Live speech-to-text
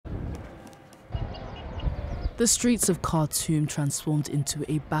The streets of Khartoum transformed into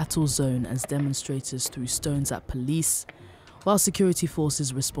a battle zone as demonstrators threw stones at police, while security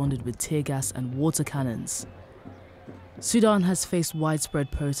forces responded with tear gas and water cannons. Sudan has faced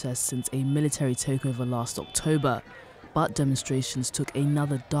widespread protests since a military takeover last October, but demonstrations took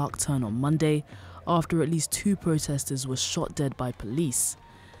another dark turn on Monday after at least 2 protesters were shot dead by police.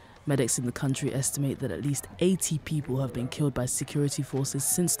 Medics in the country estimate that at least 80 people have been killed by security forces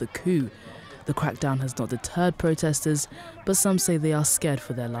since the coup. The crackdown has not deterred protesters, but some say they are scared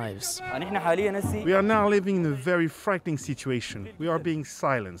for their lives. We are now living in a very frightening situation. We are being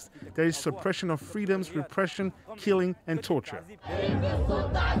silenced. There is suppression of freedoms, repression, killing and torture.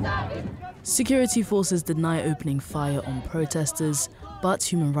 Security forces deny opening fire on protesters, but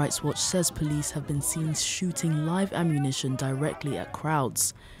Human Rights Watch says police have been seen shooting live ammunition directly at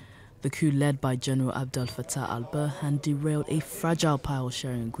crowds. The coup led by General Abdel Fattah al-Burhan derailed a fragile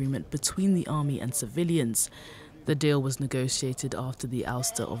power-sharing agreement between the army and civilians. The deal was negotiated after the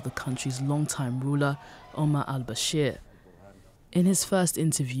ouster of the country's longtime ruler, al-Bashir. In his first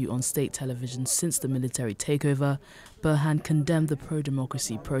interview on state television since the military takeover, Burhan condemned the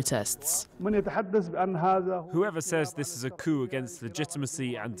pro-democracy protests. Whoever says this is a coup against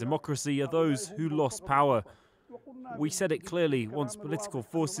legitimacy and democracy are those who lost power. We said it clearly, once political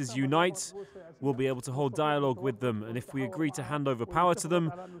forces unite, we'll be able to hold dialogue with them, and if we agree to hand over power to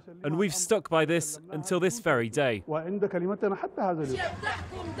them, and we've stuck by this until this very day.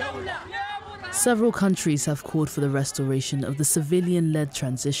 Several countries have called for the restoration of the civilian-led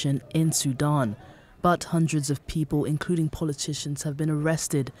transition in Sudan, but hundreds of people, including politicians, have been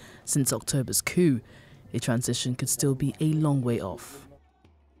arrested since October's coup. A transition could still be a long way off.